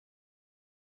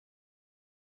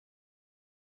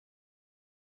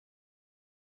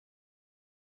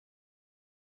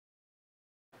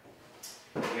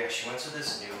Yeah, she went to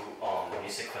this new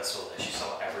music festival that she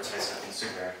saw advertised on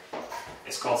Instagram.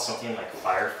 It's called something like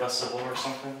Fire Festival or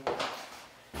something.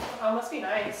 Oh, must be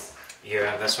nice.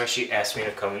 Yeah, that's why she asked me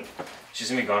to come. She's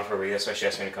gonna be gone for a week. That's why she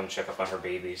asked me to come check up on her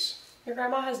babies. Your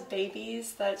grandma has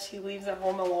babies that she leaves at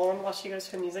home alone while she goes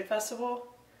to a music festival?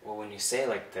 Well, when you say it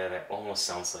like that, it almost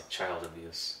sounds like child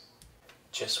abuse.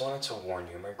 Just wanted to warn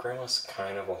you, my grandma's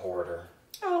kind of a hoarder.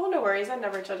 Oh, well, no worries. I'd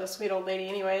never judge a sweet old lady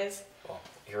anyways. Well,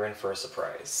 you're in for a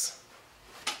surprise.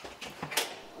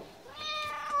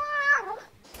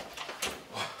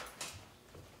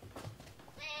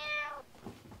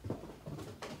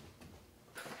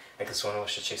 I guess one of us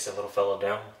should chase that little fellow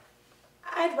down.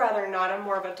 I'd rather not. I'm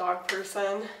more of a dog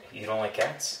person. You don't like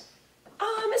cats?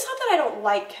 It's not that I don't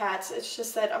like cats. It's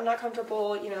just that I'm not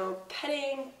comfortable,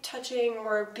 petting, touching,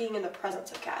 or being in the presence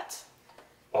of cats.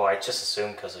 Oh, I just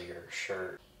assumed because of your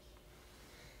shirt.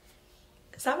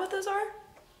 Is that what those are?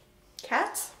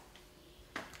 Cats?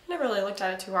 I never really looked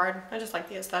at it too hard. I just like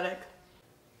the aesthetic.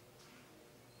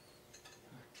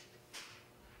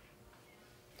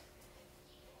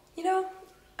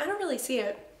 I don't really see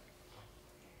it.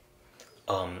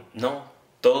 No,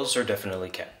 those are definitely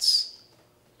cats.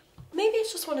 Maybe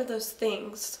it's just one of those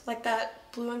things, like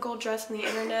that blue and gold dress on the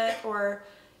internet, or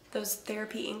those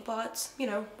therapy ink blots,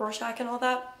 Rorschach and all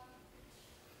that.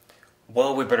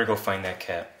 Well, we better go find that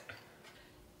cat.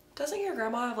 Doesn't your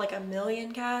grandma have like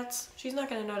 1,000,000 cats? She's not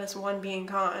gonna notice one being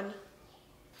gone.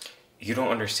 You don't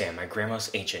understand. My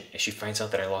grandma's ancient. If she finds out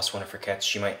that I lost one of her cats,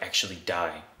 she might actually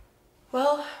die.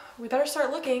 Well, we better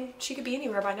start looking. She could be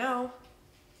anywhere by now.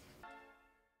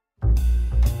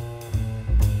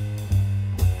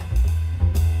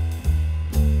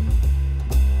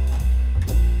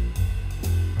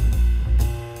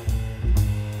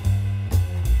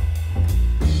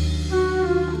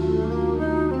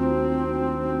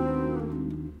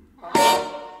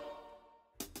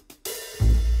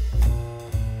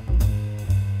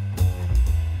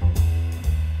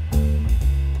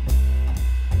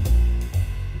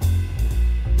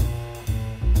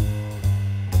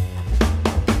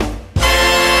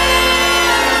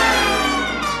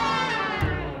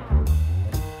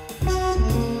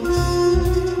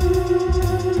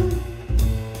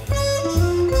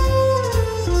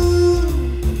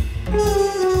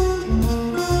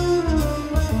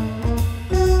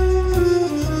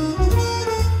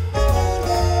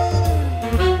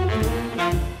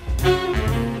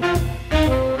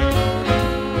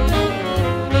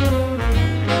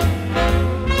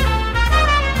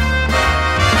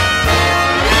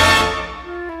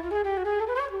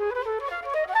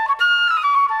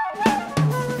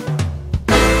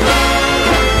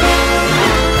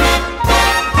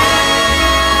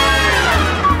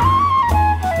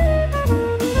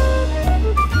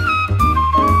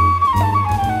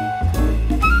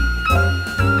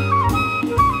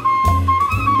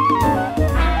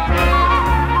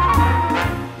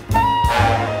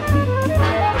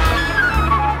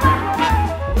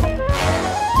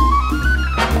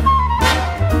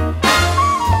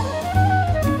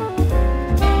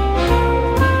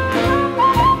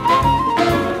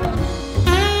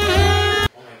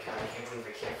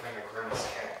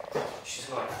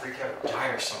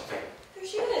 There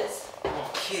she is.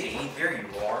 Oh, kitty, there you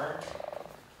are.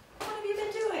 What have you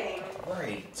been doing?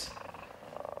 Right.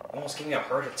 You almost gave me a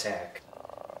heart attack.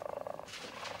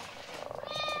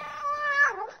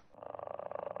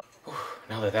 Whew,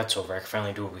 now that that's over, I can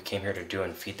finally do what we came here to do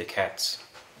and feed the cats.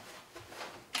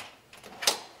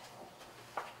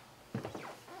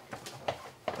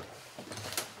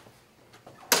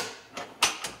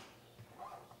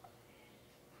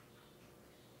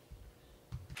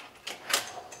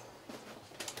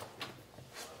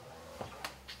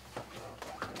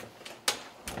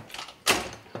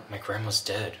 My grandma's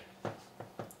dead.